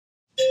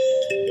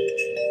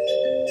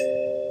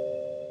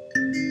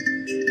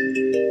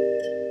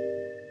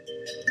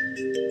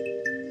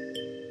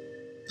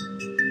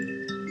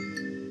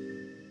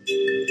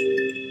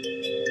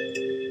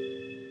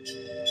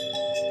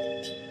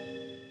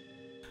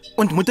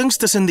Ontmoetings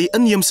tussen die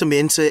inheemse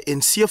mense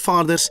en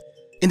seevaarders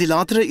en die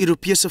latere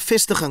Europese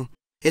vestiging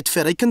het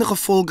verrykende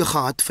gevolge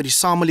gehad vir die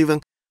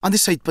samelewing aan die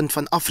suidpunt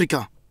van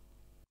Afrika.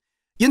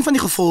 Een van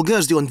die gevolge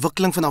is die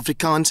ontwikkeling van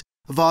Afrikaans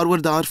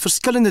waaroor daar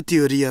verskillende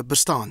teorieë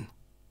bestaan.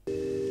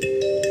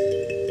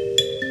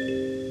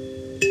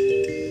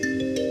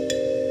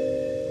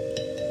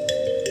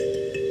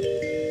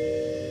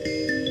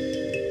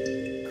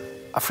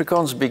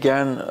 Afrikaans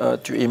began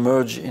to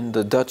emerge in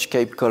the Dutch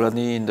Cape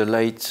Colony in the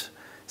late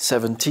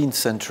 17th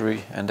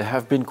century, and there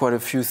have been quite a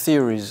few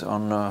theories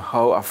on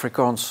how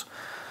Afrikaans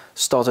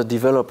started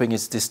developing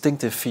its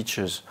distinctive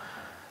features.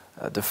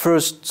 The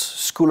first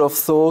school of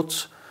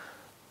thought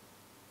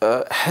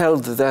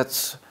held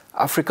that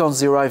Afrikaans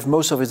derived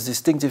most of its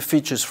distinctive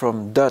features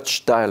from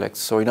Dutch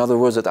dialects. So in other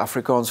words, that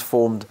Afrikaans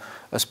formed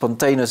a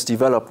spontaneous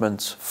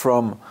development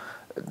from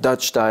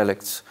Dutch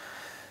dialects.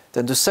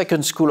 Then the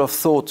second school of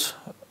thought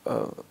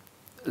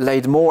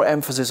laid more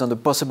emphasis on the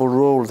possible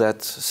role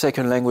that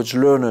second language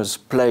learners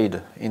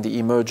played in the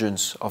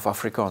emergence of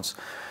Afrikaans.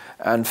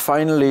 And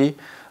finally,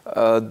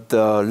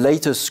 the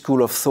latest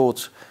school of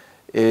thought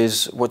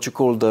is what you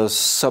call the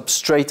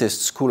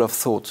substratist school of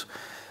thought,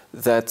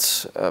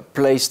 that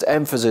placed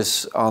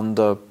emphasis on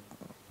the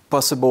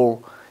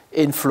possible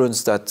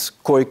influence that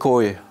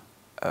Khoikhoi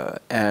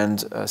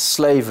and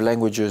slave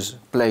languages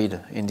played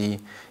in the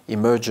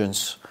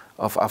emergence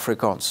of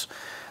Afrikaans.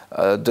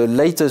 The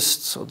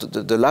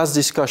last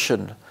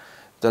discussion,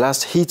 the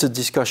last heated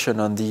discussion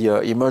on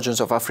the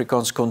emergence of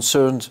Afrikaans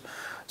concerned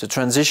the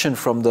transition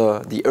from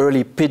the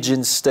early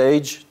pidgin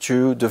stage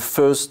to the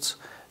first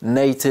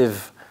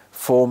native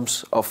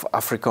forms of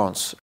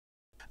Afrikaans.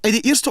 Uit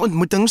die eerste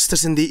ontmoetings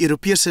tussen die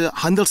Europese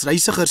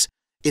handelsreisigers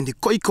en die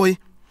Khoikhoi,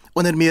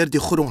 onder meer die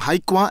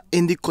Gurunghaikwa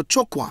en die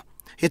Kotjokwa,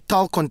 het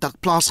taalkontak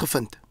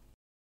plaasgevind.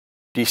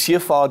 Die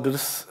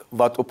seevaarders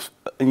wat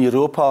in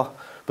Europa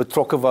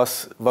betrokke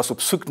was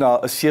op soek na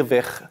 'n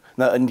seeweg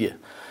na Indië.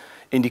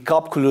 En die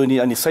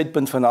Kaapkolonie aan die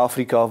suidpunt van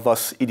Afrika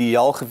was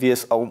ideaal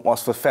geweest om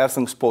as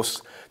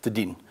verversingspos te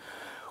dien.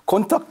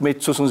 Kontak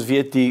met, soos ons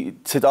weet, die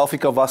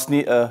Suid-Afrika was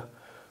nie 'n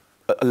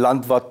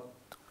land wat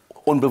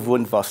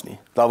onbewoond was nie.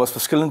 Daar was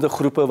verskillende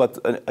groepe wat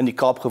in die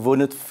Kaap gewoon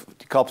het,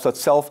 die Kaapstad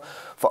self,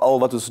 veral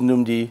wat ons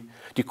noem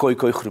die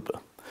Khoikhoi groepe.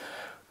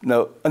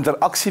 Nou,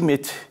 interaksie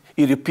met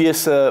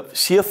Europese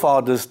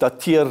seevaarders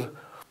dateer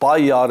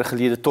baie jare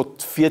gelede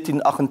tot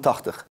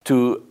 1488,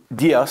 toe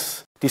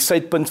Dias die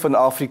suidpunt van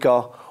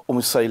Afrika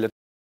omseil het.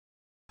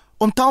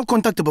 Om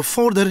taalkontak te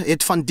bevorder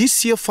het van die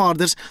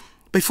seevaarders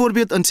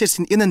byvoorbeeld in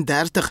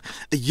 1631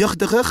 'n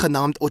jeugdige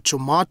genaamd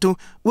Otjomato,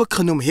 ook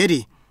genoem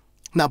Harry,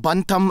 na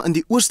Bantam in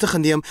die ooste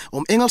geneem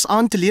om Engels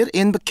aan te leer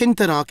en bekend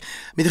te raak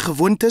met die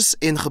gewoontes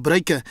en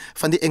gebruike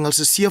van die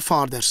Engelse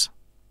seevaarders.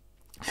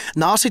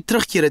 Na sy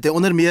terugkeer het hy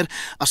onder meer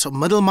as 'n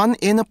middelman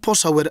en 'n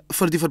poshouer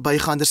vir die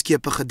verbygaande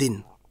skepe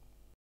gedien.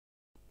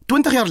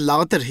 20 jaar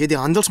later het die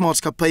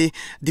handelsmaatskappy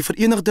die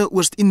Verenigde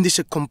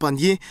Oos-Indiese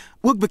Kompanjie,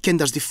 ook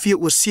bekend as die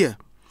VOC,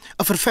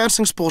 'n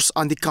verversingspos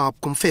aan die Kaap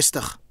kom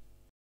vestig.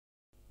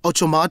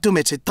 Otjomato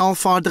met sy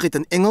taalvaardigheid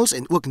in Engels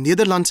en ook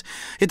Nederlands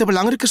het 'n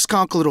belangrike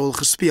skakelrol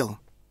gespeel.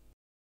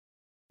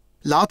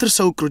 Later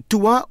sou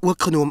Krotoa,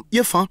 ook genoem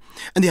Eva,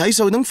 in die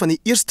huishouding van die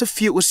eerste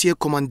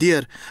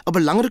VOC-kommandeer 'n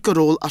belangrike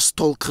rol as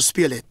tolk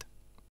gespeel het.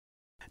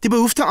 Die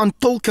behoefte aan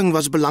tolking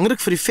was belangrik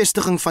vir die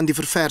vestiging van die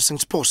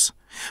verversingspos,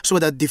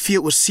 sodat die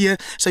VOC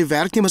sy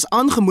werknemers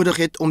aangemoedig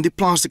het om die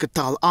plaaslike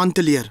taal aan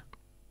te leer.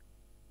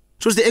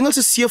 Soos die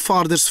Engelse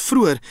seevaarders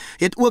vroeër,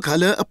 het ook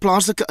hulle 'n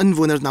plaaslike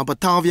inwoner na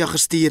Batavia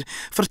gestuur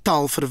vir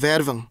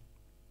taalverwerwing.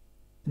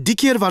 Die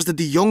keer was dit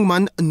die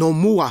jongman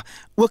Nomoa,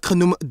 ook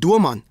genoem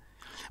Doman,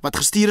 wat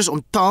gestuur is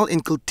om taal-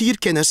 en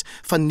kultuurkennis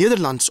van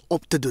Nederlands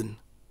op te doen.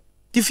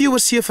 Die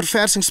VOC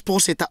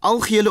verversingspos het 'n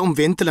algehele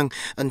omwenteling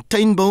in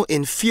tuinbou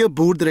en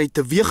veeboerdery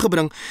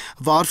teweeggebring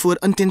waarvoor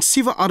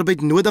intensiewe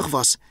arbeid nodig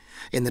was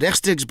en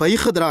regstreeks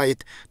bygedra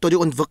het tot die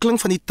ontwikkeling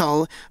van die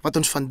taal wat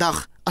ons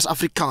vandag as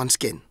Afrikaans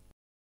ken.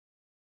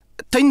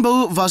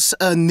 Tuinbou was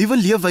 'n nuwe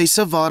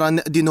leefwyse waaraan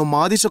die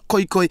nomadiese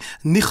Khoikhoi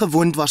nie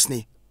gewoond was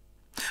nie.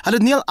 Hulle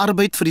het nie al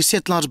arbeid vir die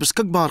setelaars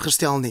beskikbaar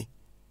gestel nie.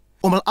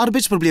 Om hul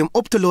arbeidsprobleem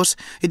op te los,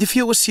 het die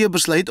VOC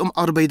besluit om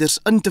arbeiders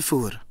in te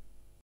voer.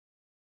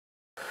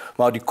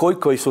 Maar die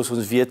Khoikhoi, soos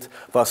ons weet,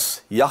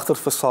 was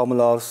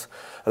jagters-versamelaars,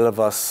 hulle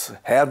was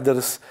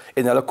herders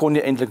en hulle kon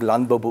nie eintlik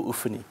landbou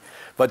beoefen nie.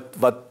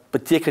 Wat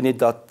beteken dit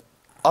dat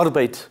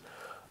arbeid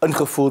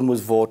ingevoer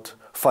moes word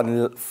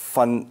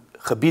van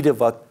gebiede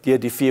wat deur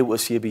die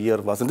VOC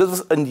beheer was. En dit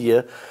was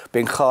Indië,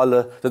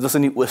 Bengale, dit was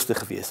in die ooste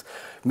gewees.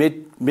 Met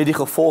die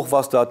gevolg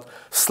was dat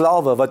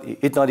slawe wat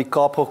het na die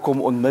Kaap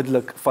gekom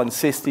onmiddellik van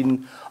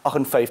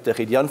 1658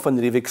 het Jan van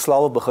Riebeeck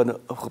slawe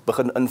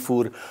begin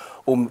invoer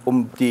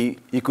om die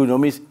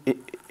ekonomies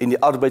en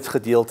die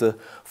arbeidsgedeelte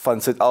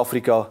van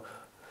Suid-Afrika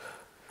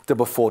te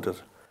bevorder.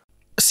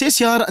 6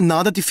 jaar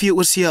nadat die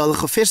VOC hulle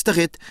gevestig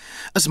het,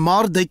 is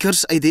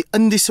maarduikers uit die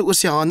Indiese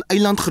Oseaan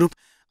eilandgroep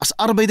as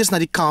arbeiders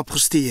na die Kaap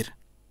gestuur.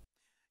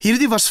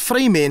 Hierdie was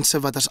vry mense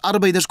wat as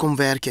arbeiders kom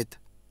werk het.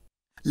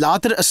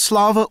 Later is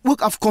slawe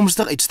ook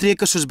afkomstig uit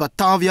streke soos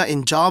Batavia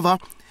en Java,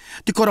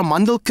 die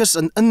Coromandelkus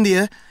in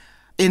Indië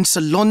en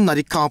Ceylon na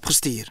die Kaap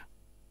gestuur.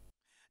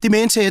 Die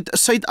mense het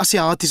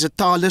Suid-Asiatiese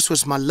tale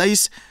soos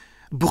Maleis,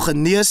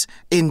 Boegenees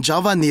en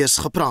Javanees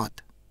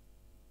gepraat.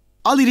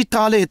 Al hierdie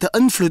tale het 'n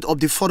invloed op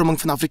die vorming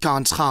van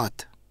Afrikaans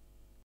gehad.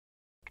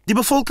 Die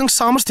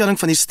bevolkingssamenstelling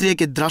van die streek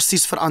het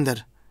drasties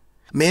verander.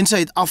 Mense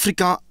uit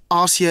Afrika,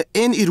 Asië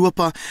en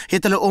Europa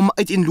het hulle om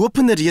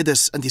uiteenlopende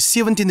redes in die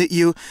 17de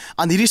eeu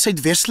aan hierdie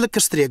suidwestelike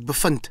streek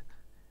bevind.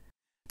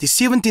 Die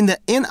 17de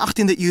en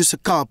 18de eeuse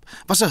Kaap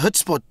was 'n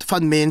hotspot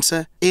van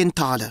mense en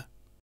tale.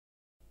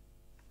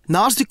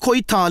 Naas die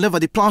Khoi-tale wat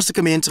die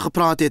plaaslike mense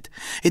gepraat het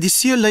die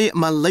seelui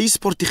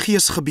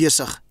Maleis-Portugees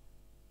gebesig.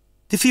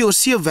 Die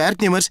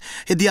VOC-werknemers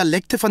het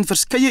dialekte van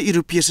verskeie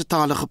Europese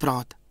tale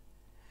gepraat.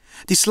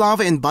 Die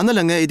slawe en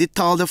bannelinge het die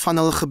tale van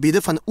hul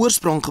gebiede van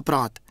oorsprong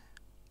gepraat.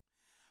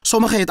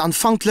 Sommige het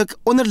aanvanklik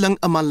onderling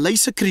 'n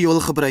Maleise Kreool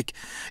gebruik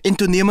en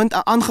toenemend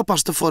 'n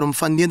aangepaste vorm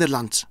van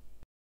Nederlands.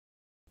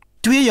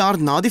 2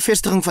 jaar na die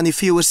vestiging van die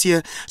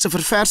VOC se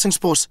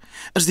verversingspos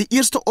is die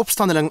eerste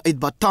opstandeling uit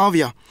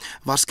Batavia,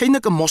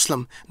 waarskynlik 'n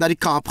moslim, na die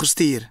Kaap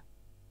gestuur.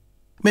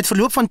 Met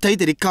verloop van tyd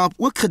het die Kaap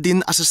ook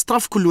gedien as 'n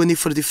strafkolonie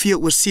vir die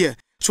VOC,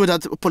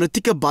 sodat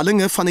politieke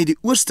ballinge vanuit die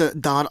ooste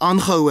daar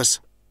aangehou is.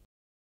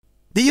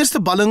 Die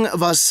eerste balling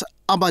was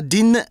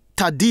Abadin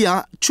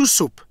Tadia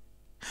Chusub,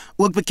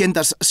 ook bekend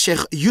as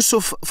Sheikh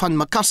Yusuf van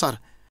Makassar,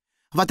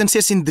 wat in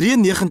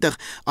 1693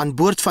 aan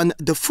boord van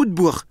de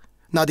voetboog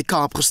na die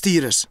Kaap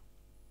gestuur is.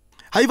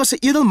 Hy was 'n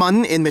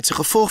edelman en met sy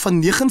gevolg van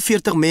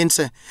 49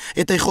 mense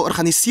het hy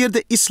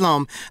georganiseerde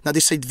Islam na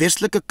die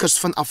suidwestelike kus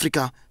van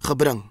Afrika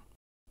gebring.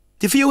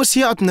 Die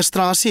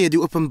VOC-administrasie het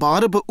die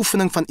openbare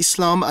beoefening van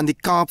Islam aan die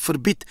Kaap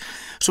verbied,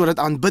 sodat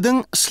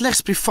aanbidding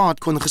slegs privaat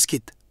kon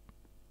geskied.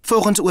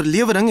 Volgens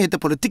oorlewering het 'n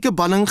politieke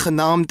balling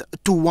genaamd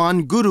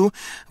Tuan Guru,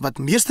 wat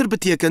meester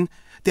beteken,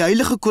 die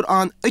Heilige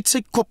Koran uit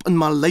sy kop in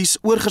Maleis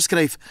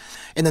oorgeskryf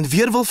en in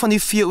weerwil van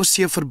die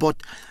VOC verbod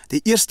die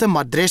eerste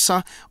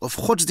madrasa of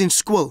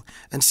godsdienstskool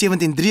in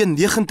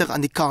 1793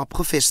 aan die Kaap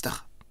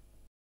gevestig.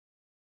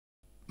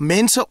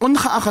 Mense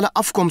ongeag hulle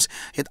afkoms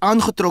het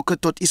aangetrokke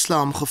tot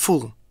Islam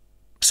gevoel.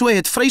 So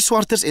het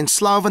vryswarters en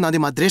slawe na die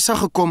madrasa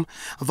gekom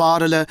waar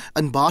hulle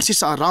in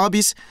basiese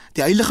Arabies,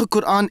 die Heilige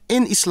Koran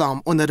en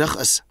Islam onderrig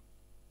is.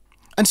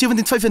 In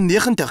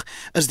 1795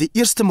 is die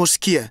eerste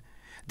moskee,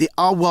 die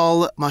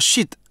Awal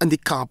Masjid in die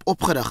Kaap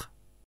opgerig.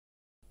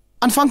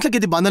 Aanvanklik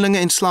het die bannelinge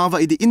en slawe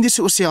uit die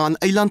Indiese Oseaan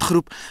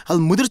eilandgroep hul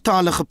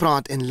moedertale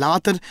gepraat en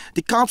later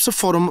die Kaapse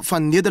vorm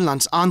van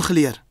Nederlands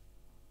aangeleer.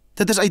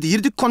 Dit is uit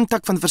hierdie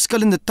kontak van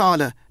verskillende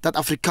tale dat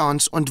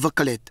Afrikaans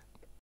ontwikkel het.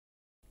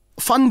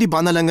 Van die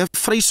bannelinge,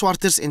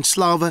 vryswarters en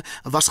slawe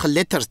was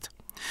geletterd.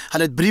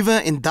 Hulle het briewe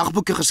en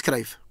dagboeke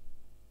geskryf.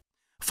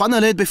 Van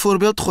hulle het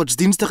byvoorbeeld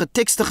godsdienstige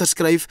tekste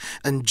geskryf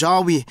in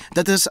Jawi,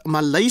 dit is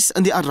Maleis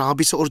in die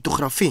Arabiese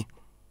ortografie.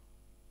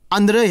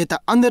 Andere het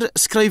 'n ander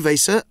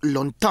skryfwyse,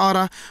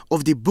 Lontara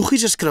of die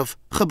Boegiese skrif,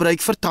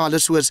 gebruik vir tale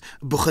soos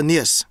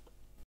Boegenees.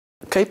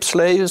 Cape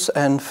slaves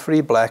and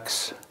free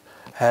blacks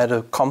had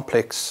a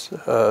complex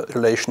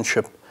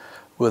relationship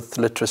with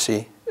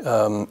literacy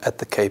at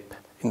the Cape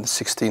in the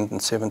 16th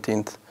and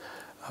 17th,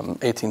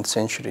 18th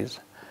centuries.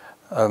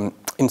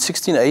 In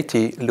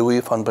 1680,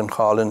 Louis van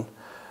Bengalen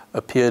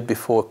appeared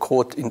before a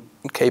court in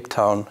Cape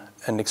Town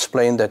and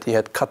explained that he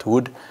had cut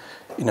wood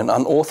in an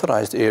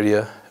unauthorized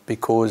area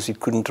because he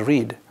couldn't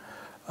read.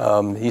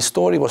 His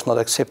story was not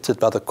accepted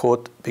by the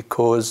court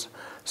because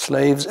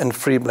slaves and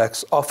free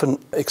blacks often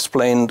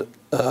explained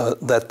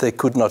that they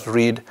could not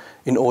read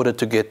in order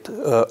to get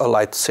a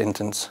light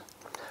sentence.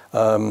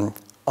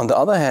 On the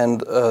other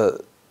hand,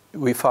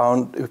 we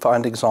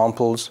find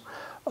examples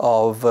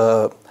of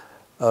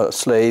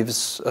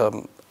slaves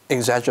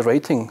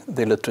exaggerating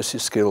their literacy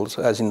skills,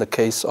 as in the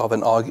case of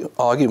an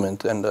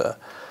argument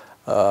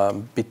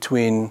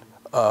between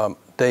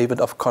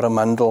David of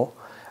Coromandel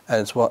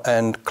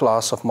and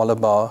Klaas of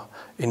Malabar,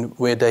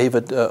 where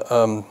David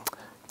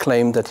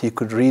claimed that he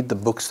could read the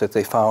books that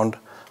they found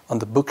on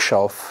the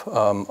bookshelf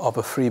of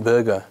a free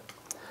burgher.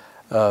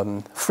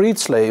 Freed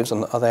slaves,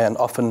 on the other hand,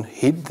 often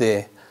hid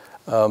their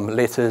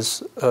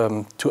letters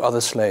to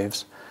other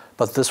slaves,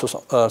 but this was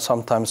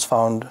sometimes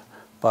found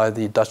by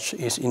the Dutch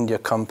East India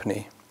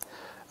Company.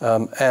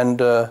 In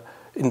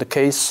the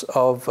case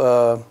of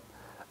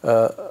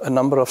a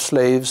number of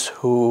slaves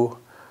who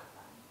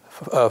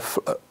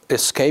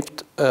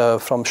escaped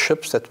from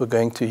ships that were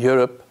going to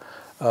Europe,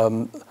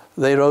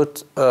 they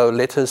wrote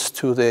letters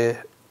to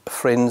their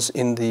friends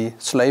in the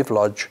slave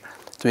lodge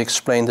to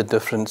explain the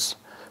difference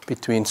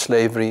between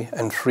slavery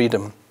and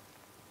freedom.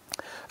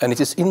 And it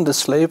is in the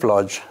slave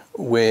lodge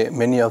where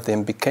many of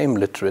them became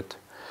literate.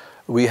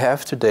 We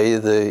have today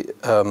the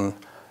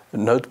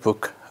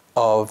notebook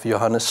of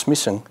Johannes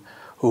Smissing,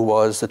 who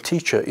was the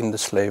teacher in the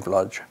slave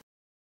lodge.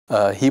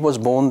 He was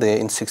born there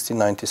in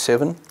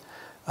 1697.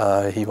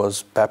 He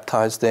was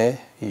baptized there.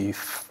 He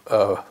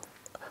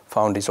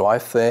found his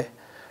wife there,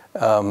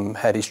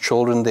 had his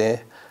children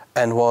there,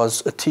 and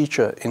was a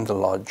teacher in the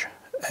lodge.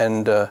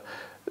 And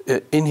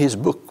in his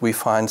book, we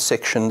find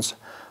sections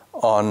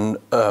on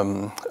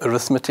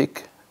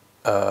arithmetic,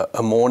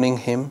 a morning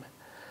hymn,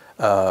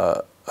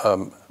 a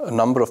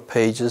number of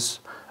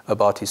pages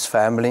about his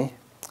family,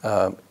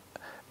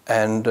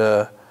 and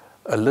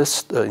an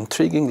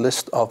intriguing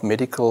list of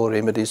medical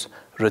remedies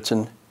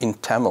written in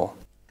Tamil.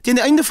 Teen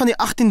die einde van die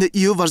 18de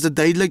eeu was dit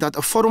duidelik dat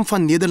 'n vorm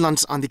van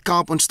Nederlands aan die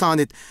Kaap ontstaan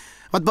het,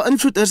 wat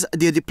beïnvloed is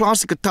deur die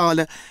plaaslike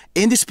tale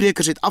en die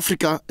sprekers uit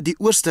Afrika, die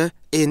Ooste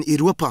en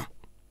Europa.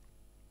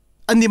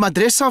 In die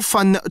madrasa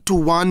van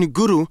Tuan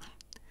Guru,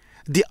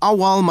 die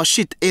Awal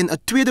Masjid en 'n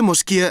tweede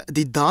moskee,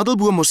 die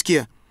Dadelboom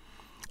Moskee,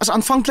 is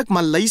aanvanklik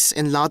Maleis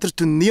en later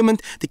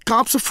toenemend die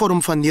Kaapse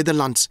vorm van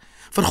Nederlands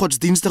vir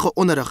godsdienstige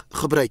onderrig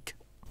gebruik.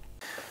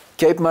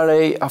 Cape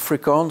Malay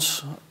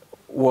Afrikaans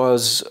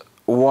was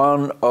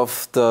one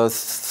of the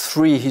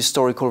three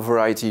historical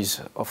varieties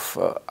of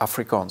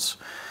Afrikaans,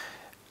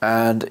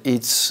 and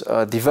its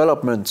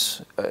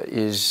development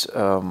is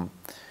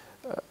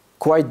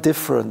quite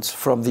different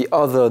from the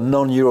other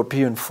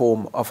non-European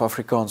form of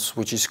Afrikaans,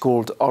 which is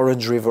called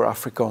Orange River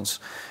Afrikaans,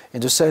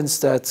 in the sense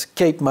that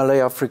Cape Malay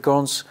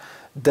Afrikaans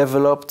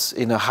developed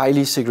in a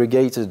highly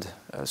segregated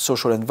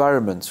social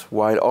environment,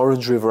 while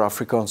Orange River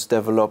Afrikaans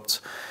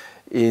developed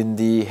in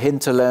the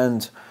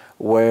hinterland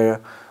where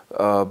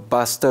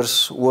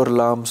Basters,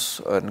 Oorlams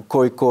and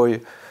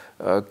Khoikhoi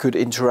could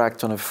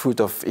interact on a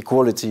foot of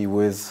equality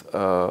with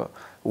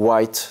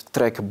white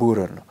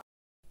trekboeren.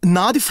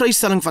 Na die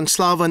vrystelling van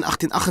slawe in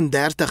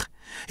 1838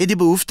 het die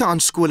behoefte aan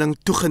skoling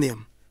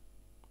toegeneem.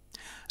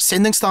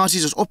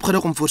 Sendingstasies is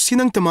opgerig om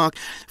voorsiening te maak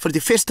vir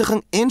die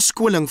vestiging en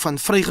skoling van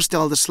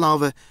vrygestelde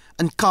slawe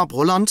in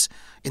Kaap-Hollands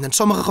en in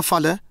sommige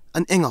gevalle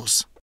in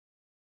Engels.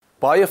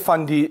 Baie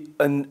van die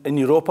in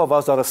Europa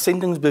was daar 'n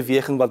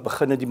sendingsbeweging wat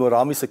begin het, die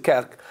Moraviese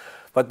kerk,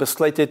 wat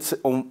besluit het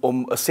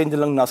om 'n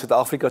sendeling na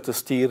Suid-Afrika te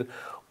stuur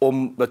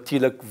om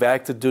natuurlik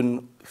werk te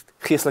doen,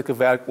 geestelike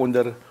werk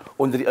onder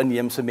die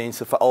inheemse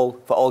mense,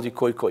 veral die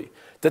Khoikhoi.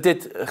 Dit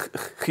het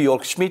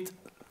Georg Schmidt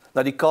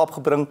na die Kaap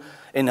gebring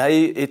en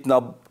hy het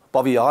na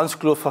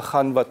Baviaanskloof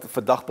gegaan wat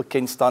vandag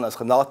bekend staan as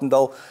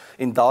Genadendal,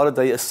 en daar het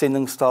hy 'n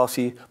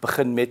sendingstasie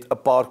begin met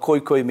 'n paar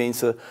Khoikhoi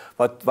mense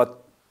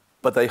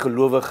wat hy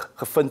gelowig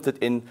gevind het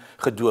en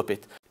gedoop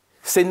het.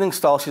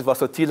 Sendingstasies was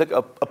natuurlik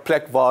 'n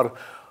plek waar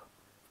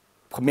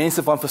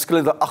mense van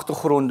verskillende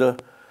agtergronde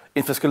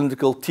en verskillende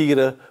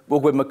kulture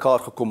ook by mekaar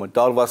gekom het.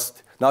 Daar was,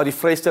 na die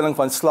vrystelling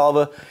van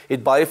slawe,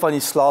 het baie van die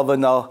slawe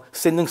na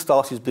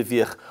sendingstasies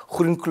beweeg.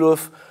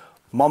 Groenkloof,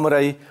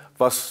 Mamrey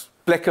was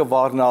plekke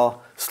waarna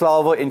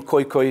slawe en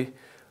Khoikhoi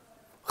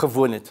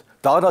gewoon het.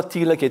 Daar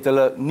natuurlik het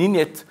hulle nie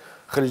net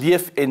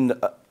geleef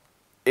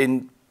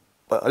en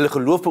hulle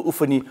geloof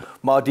beoefen nie,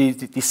 maar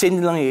die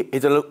sendelinge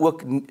het hulle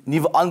ook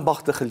nuwe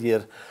aanbagte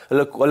geleer.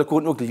 Hulle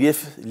kon ook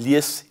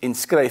lees en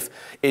skryf,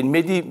 en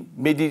met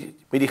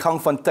die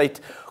gang van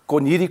tyd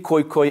kon hierdie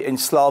Khoikhoi en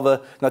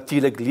slawe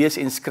natuurlik lees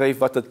en skryf,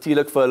 wat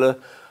natuurlik vir hulle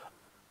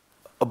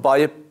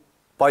 'n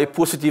baie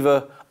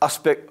positiewe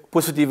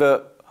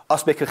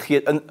aspek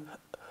gegee het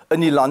in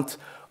die land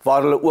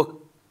waar hulle ook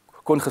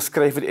kon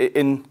geskryf het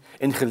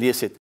en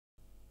gelees het.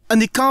 In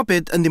die Kaap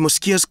het in die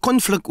moskeeë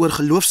konflik oor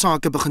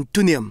geloofsake begin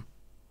toeneem.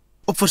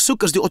 Op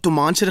versoek is die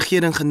Ottomaanse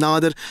regering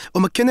genader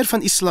om 'n kenner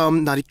van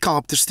Islam na die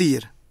Kaap te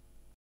stuur.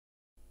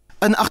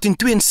 In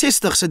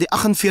 1862 sit die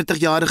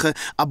 48-jarige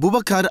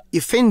Abubakar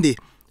Effendi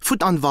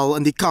voet aan wal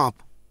in die Kaap.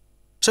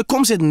 Sy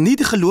koms het nie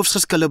die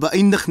geloofsgeskille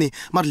beëindig nie,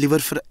 maar liewer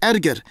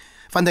vererger,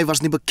 want hy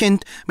was nie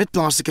bekend met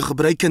plaaslike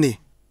gebruike nie.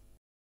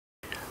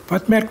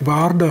 Wat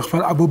merkwaardig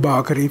van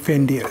Abubakar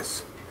Effendi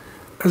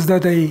is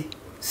dat hy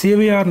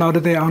 7 jaar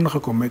nadat hy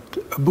aangekom het,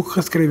 'n boek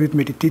geskryf het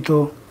met die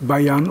titel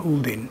Bayan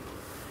ul-Din,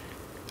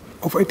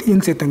 of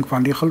uiteensetting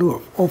van die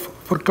geloof, of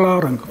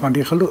verklaring van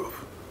die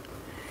geloof.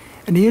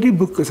 En hierdie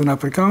boek is in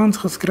Afrikaans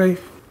geskryf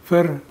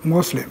vir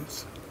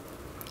moslems.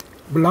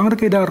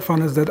 Belangrikheid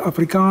daarvan is dat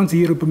Afrikaans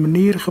hier op 'n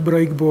manier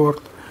gebruik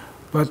word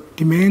wat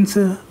die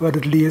mense wat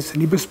dit lees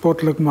nie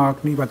bespotlik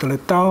maak nie, wat hulle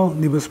taal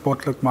nie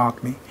bespotlik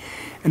maak nie.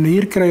 En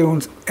hier kry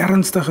ons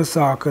ernstige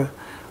sake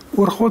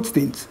oor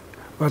godsdiens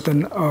wat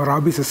in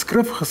Arabiese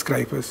skrif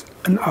geskryf is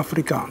in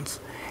Afrikaans.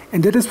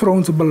 En dit is vir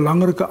ons 'n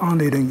belangrike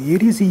aanleiding.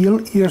 Hierdie is die heel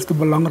eerste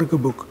belangrike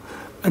boek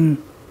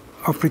in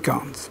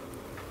Afrikaans.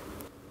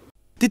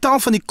 Die taal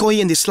van die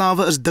Khoi en die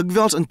slawe is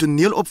dikwels in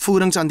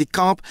toneelopvoerings aan die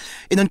Kaap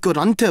en in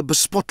koerante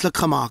bespotlik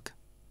gemaak.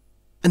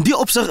 In die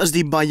opsig is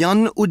die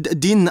Bayan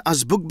ud-Din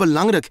as boek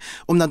belangrik,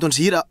 omdat ons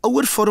hier 'n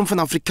ouer vorm van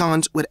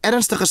Afrikaans oor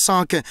ernstige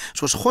sake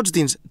soos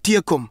godsdiens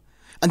teekom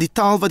in die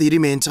taal wat hierdie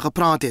mense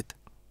gepraat het.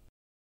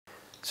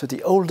 So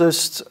the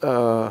oldest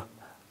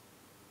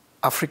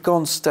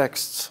Afrikaans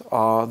texts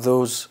are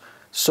those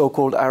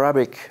so-called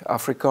Arabic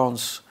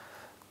Afrikaans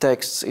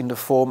texts in the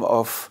form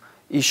of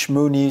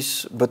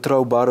Ishmuni's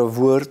Betrouwbare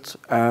Woord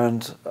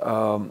and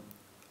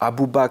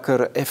Abu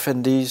Bakr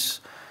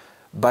Effendi's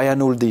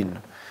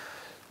Bayanuldin.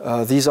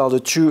 These are the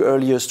two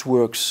earliest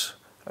works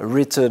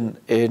written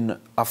in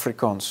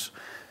Afrikaans.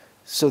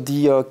 So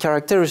the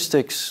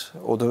characteristics,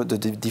 or the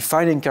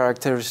defining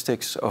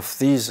characteristics of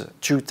these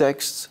two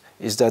texts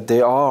is that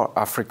they are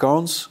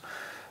Afrikaans,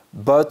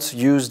 but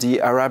use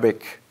the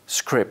Arabic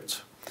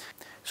script.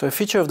 So a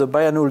feature of the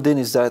Bayanuldin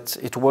is that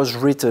it was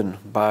written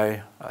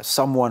by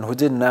someone who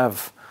didn't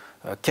have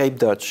Cape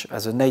Dutch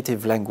as a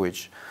native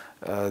language.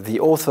 The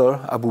author,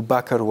 Abu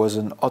Bakr, was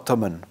an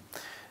Ottoman,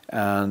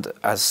 and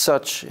as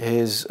such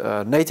his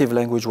native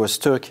language was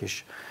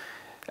Turkish,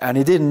 and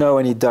he didn't know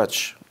any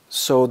Dutch.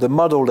 So the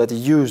model that he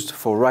used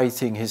for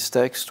writing his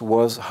text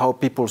was how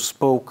people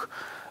spoke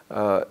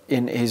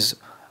in his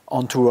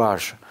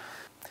entourage.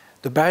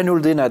 The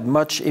Bayanuldin had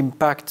much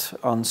impact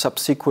on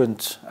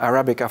subsequent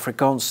Arabic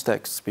Afrikaans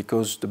texts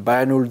because the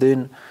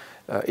Bayanuldin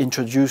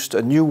introduced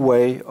a new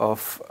way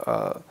of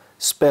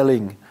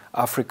spelling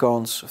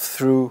Afrikaans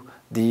through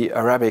the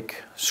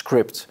Arabic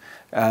script.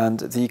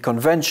 And the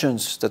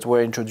conventions that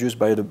were introduced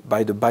by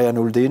the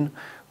Bayanuldin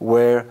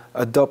were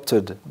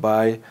adopted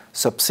by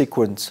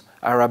subsequent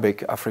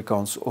Arabic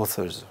Afrikaans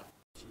authors.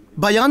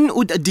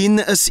 Bayanuldin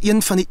is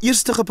een van die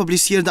eerste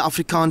gepubliseerde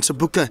Afrikaanse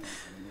boeke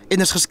en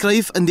is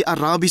geskryf in die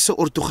Arabiese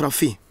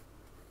ortografie.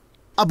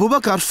 Abu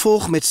Bakr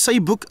volg met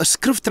sy boek 'n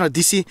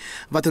skriftradisie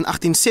wat in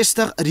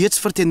 1860 reeds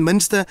vir ten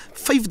minste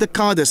 5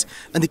 dekades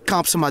in die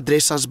Kaapse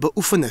madrassas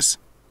beoefen is.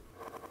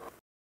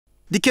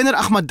 Die kenner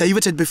Ahmad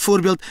Davids het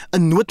byvoorbeeld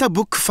 'n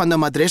notaboek van 'n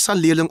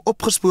madrassa-leerling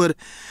opgespoor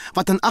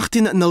wat in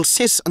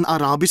 1806 in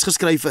Arabies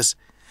geskryf is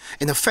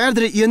en 'n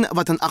verdere een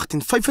wat in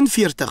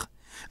 1845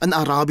 in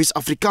Arabiese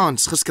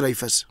Afrikaans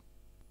geskryf is.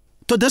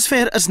 Tot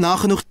dusver is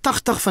nagenoeg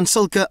 80 van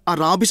sulke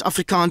Arabiese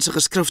Afrikaanse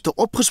geskrifte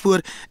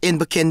opgespoor en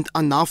bekend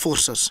aan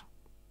navorsers.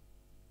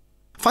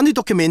 Van die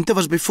dokumente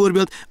was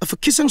byvoorbeeld 'n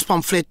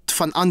verkiesingspamflet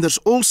van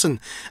Anders Olsen,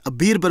 'n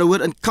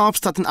bierbrouwer in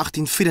Kaapstad in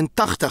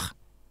 1884.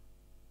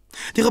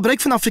 Die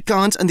gebruik van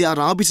Afrikaans in die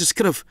Arabiese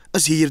skrif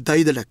is hier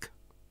duidelik.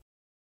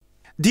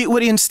 Die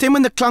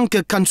ooreenstemmende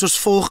klanke kan soos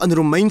volg in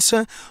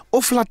Romeinse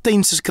of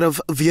Latynse skrif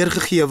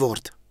weergegee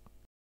word.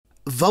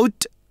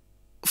 Wout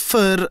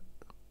vir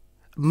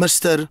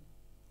Mr.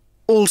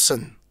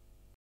 Olsen.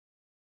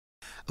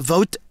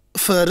 Wout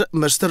vir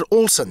Mr.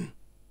 Olsen.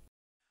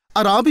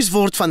 Arabies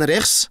word van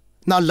regs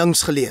na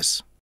links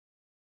gelees.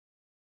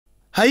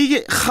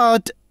 Hy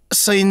gaan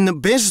sy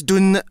bes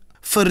doen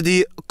vir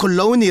die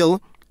kolonial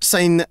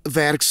sy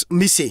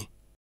werksmissie.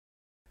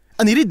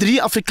 In hierdie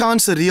 3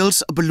 Afrikaanse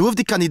reëls beloof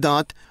die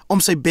kandidaat om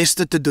sy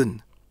beste te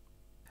doen.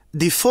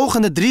 Die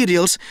volgende 3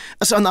 reëls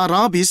is in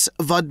Arabies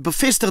wat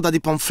bevestig dat die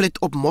pamflet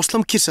op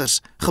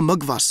moslimkiesers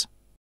gemik was.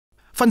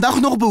 Vandag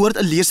nog behoort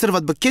 'n leser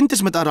wat bekend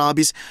is met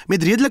Arabies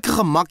met redelike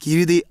gemak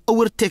hierdie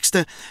ouer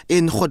tekste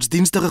en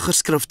godsdienstige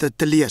geskrifte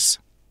te lees.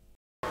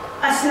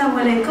 Assalamu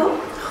alaikum,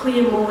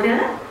 goeiemôre.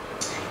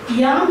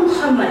 Ja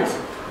Mohammed,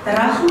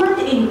 rahmat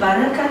en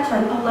barakat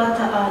van Allah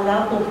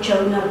Ta'ala op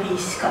jou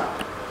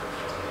nabieskap.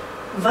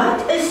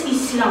 Wat is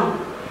Islam?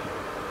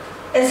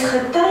 Is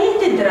getuie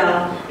te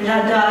dra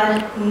dat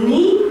daar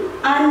nie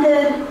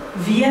ander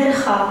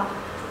weerga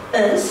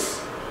is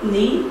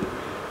nie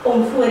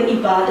om voor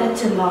ibadat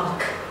te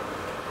maak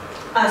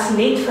as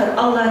net vir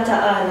Allah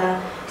Ta'ala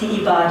die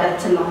ibadat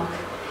te maak.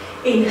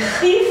 En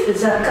geef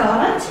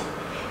zakat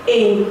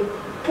en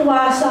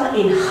puasa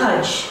en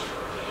hajj.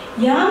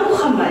 Ja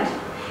Mohammed,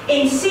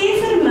 en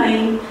sê vir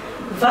my,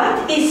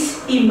 wat is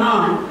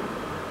iman?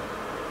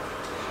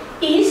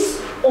 Is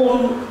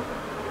om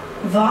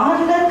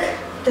waarlik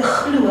te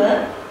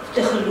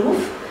geloof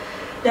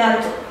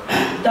dat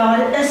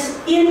daar is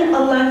een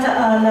Allah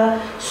Ta'ala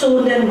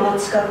sonder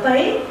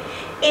maatskappy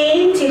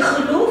en te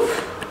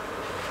geloof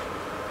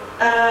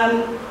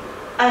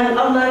aan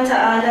Allah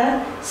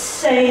Ta'ala,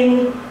 sy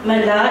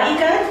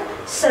malaikat,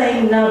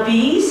 sy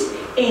nabies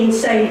en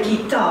sy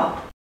kitab.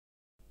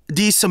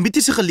 Die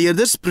Semitiese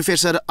geleerdes,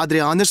 professor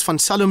Adrianus van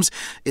Salms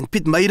en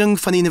Piet Meyring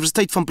van die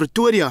Universiteit van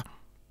Pretoria,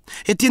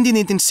 het teen die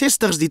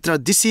 1960s die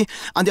tradisie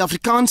aan die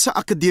Afrikaanse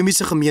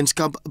akademiese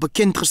gemeenskap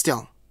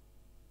bekendgestel.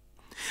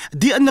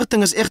 Die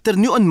inligting is egter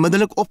nie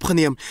onmiddellik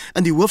opgeneem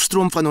in die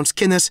hoofstroom van ons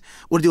kennis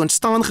oor die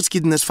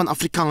ontstaansgeskiedenis van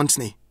Afrikaans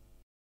nie.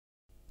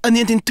 In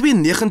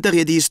 1992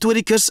 het die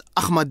historikus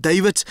Ahmad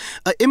Davids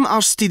 'n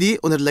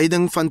MA-studie onder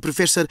leiding van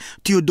professor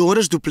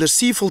Theodorus Du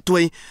Plessis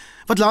voltooi,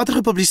 wat later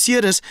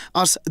gepubliseer is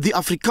as The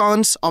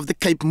Afrikaans of the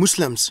Cape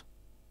Muslims.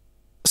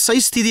 Sy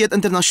studie het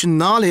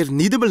internasionaal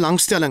hernieude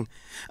belangstelling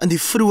in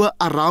die vroeë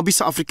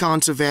Arabiese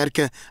Afrikaanse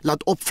werke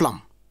laat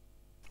opvlam.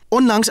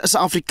 Onlangs is 'n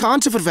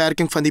Afrikaanse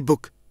verwerking van die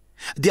boek,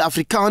 Die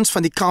Afrikaans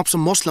van die Kaapse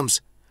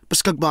Moslims,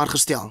 beskikbaar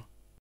gestel.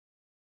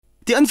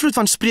 Die invloed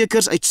van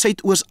sprekers uit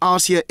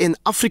Suidoos-Asië en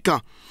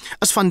Afrika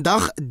is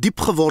vandag diep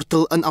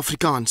gewortel in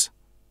Afrikaans.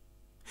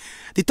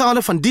 Die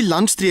tale van die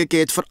landstreke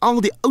het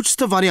veral die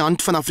oudste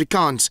variant van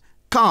Afrikaans,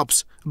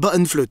 Kaaps,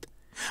 beïnvloed,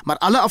 maar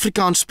alle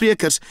Afrikaans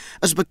sprekers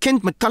is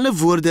bekend met talle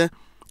woorde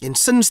en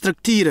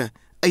sinstrukture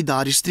uit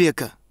daardie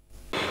streke.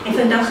 En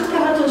vandag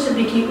gepraat ons 'n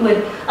bietjie oor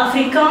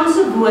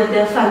Afrikaanse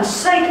woorde van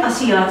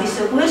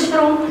Suid-Asiatiese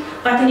oorsprong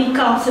wat in die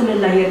Kaapse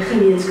Maleier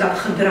gemeenskap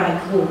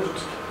gebruik word.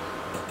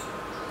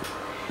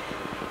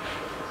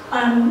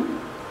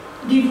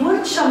 Die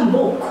woord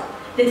shambok,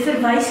 dit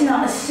verwys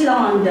na 'n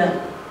slaande.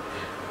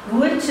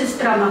 Woord soos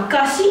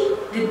tramakassi,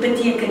 dit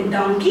beteken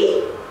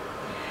dankie.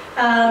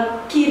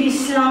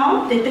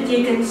 Kirislam, dit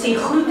beteken sê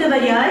groete by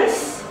die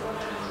huis.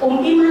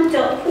 Om iemand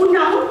te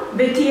onang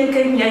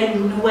beteken jy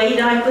nooi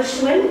daai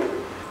persoon.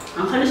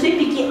 Dan gaan ons net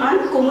bietjie aan,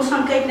 kom ons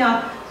gaan kyk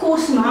na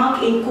kos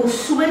maak en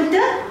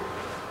kossoorte.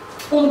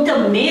 Om te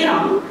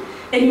merang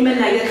in die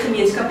Maleier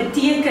gemeenskap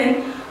beteken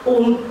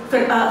om vir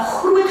 'n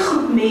groot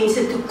groep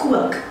mense te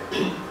kook.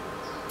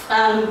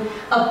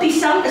 'n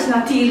Pisang is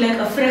natuurlik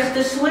 'n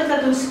vrugtesoort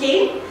wat ons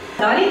ken.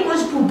 Dan het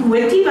ons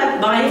boboti wat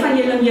baie van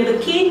julle mee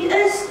bekend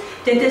is.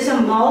 Dit is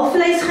 'n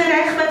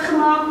maalvleisgereg wat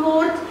gemaak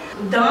word.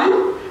 Dan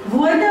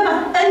woorde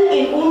wat in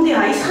en om die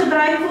huis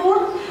gebruik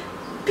word.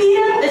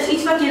 Piering is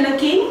iets wat julle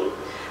ken.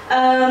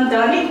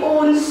 Dan het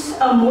ons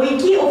 'n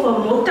mooitjie of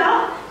 'n motta.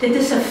 Dit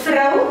is 'n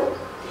vrou.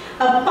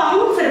 'n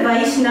Pang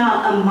verwys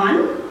na 'n man.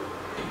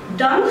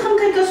 Dan gaan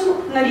kyk ons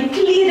na die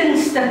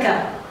kledingstukke.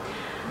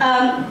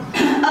 'n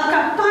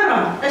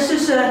Kapara is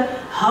soos 'n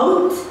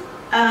hout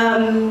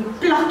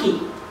plakkie.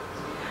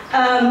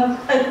 'n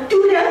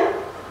Toere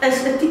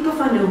is 'n tipe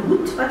van 'n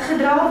hoed wat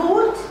gedra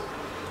word.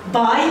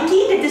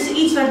 Baadjie, dit is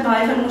iets wat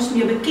baie van ons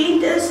mee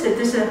bekend is. Dit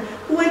is 'n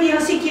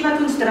oorjasietjie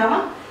wat ons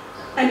dra.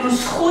 In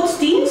ons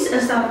godsdiens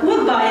is daar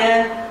ook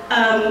baie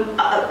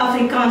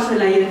Afrikaans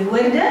Maleier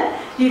woorde.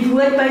 Die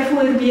woord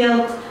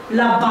byvoorbeeld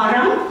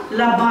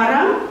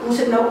labarang. Ons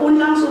het nou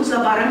onlangs ons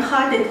labarang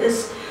gehad. Dit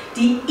is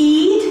die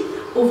Eid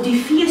of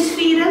die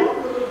feesviering.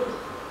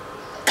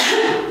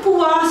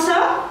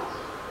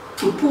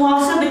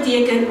 Puasa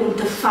beteken om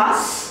te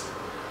vas.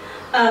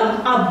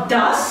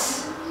 Abdas,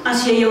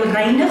 as jy jou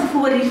reinig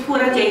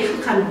voordat jy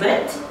gaan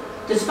bid.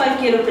 Dis 5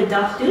 keer op 'n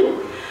dag doen.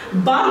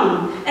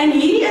 Bang, in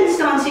hierdie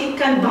instansie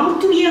kan bang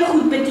 2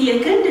 goed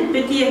beteken. Dit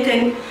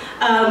beteken,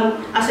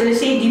 as hulle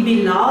sê die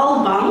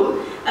Bilal bang,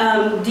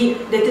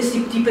 dit is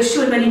die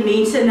persoon wat die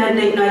mense na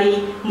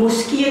die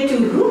moskee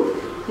toe roep,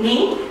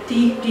 nee,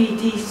 die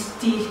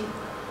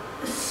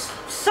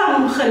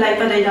samgelyk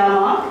wat hy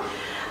daar maak.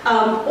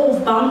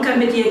 Of bang kan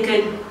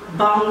beteken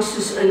bang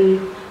soos in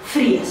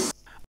vrees.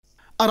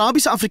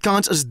 Arabiese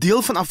Afrikaans is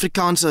deel van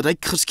Afrikaanse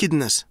ryk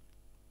geskiedenis.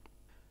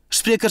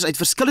 Sprekers uit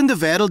verskillende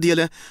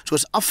wêrelddele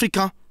soos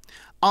Afrika,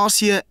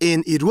 Asië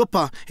en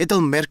Europa het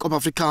hul merk op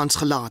Afrikaans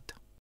gelaat.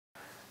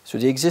 So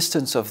the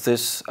existence of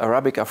this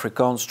Arabic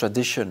Afrikaans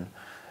tradition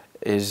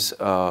is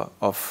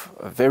of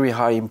very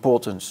high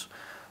importance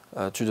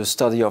to the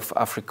study of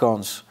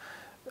Afrikaans,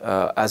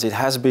 as it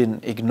has been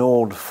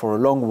ignored for a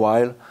long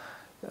while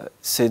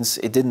since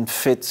it didn't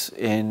fit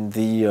in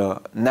the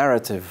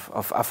narrative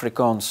of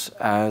Afrikaans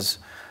as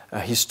a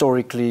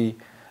historically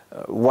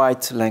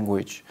white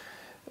language.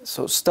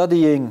 So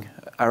studying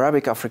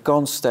Arabic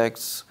Afrikaans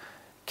texts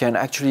can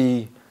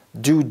actually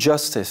do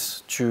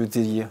justice to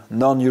the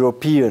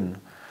non-European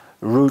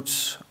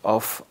roots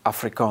of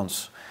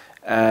Afrikaans.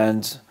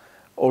 And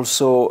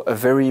also a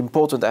very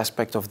important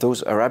aspect of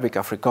those Arabic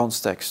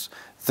Afrikaans texts,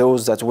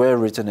 those that were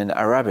written in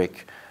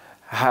Arabic,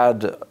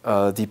 had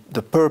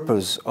the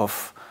purpose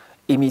of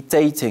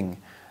imitating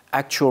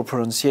actual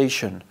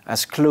pronunciation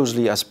as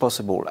closely as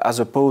possible, as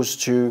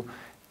opposed to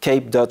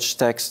Cape Dutch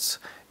texts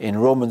in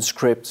Roman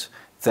script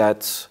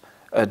that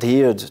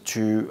adhered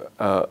to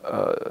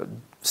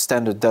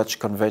standard Dutch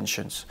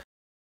conventions.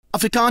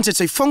 Afrikaans het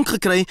sy vonk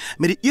gekry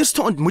met die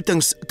eerste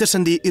ontmoetings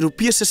tussen die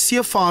Europese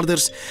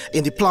seevaarders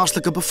en die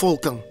plaaslike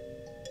bevolking.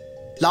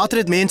 Later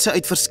het mense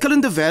uit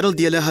verskillende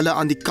wêrelddele hulle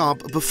aan die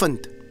Kaap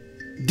bevind.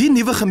 Die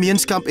nuwe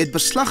gemeenskap het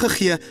beslag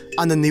gegee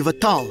aan 'n nuwe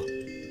taal.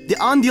 Die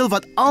aandeel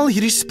wat al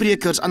hierdie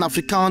sprekers aan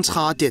Afrikaans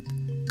gehad het,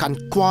 kan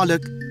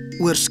kwaliek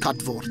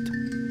oorskat word.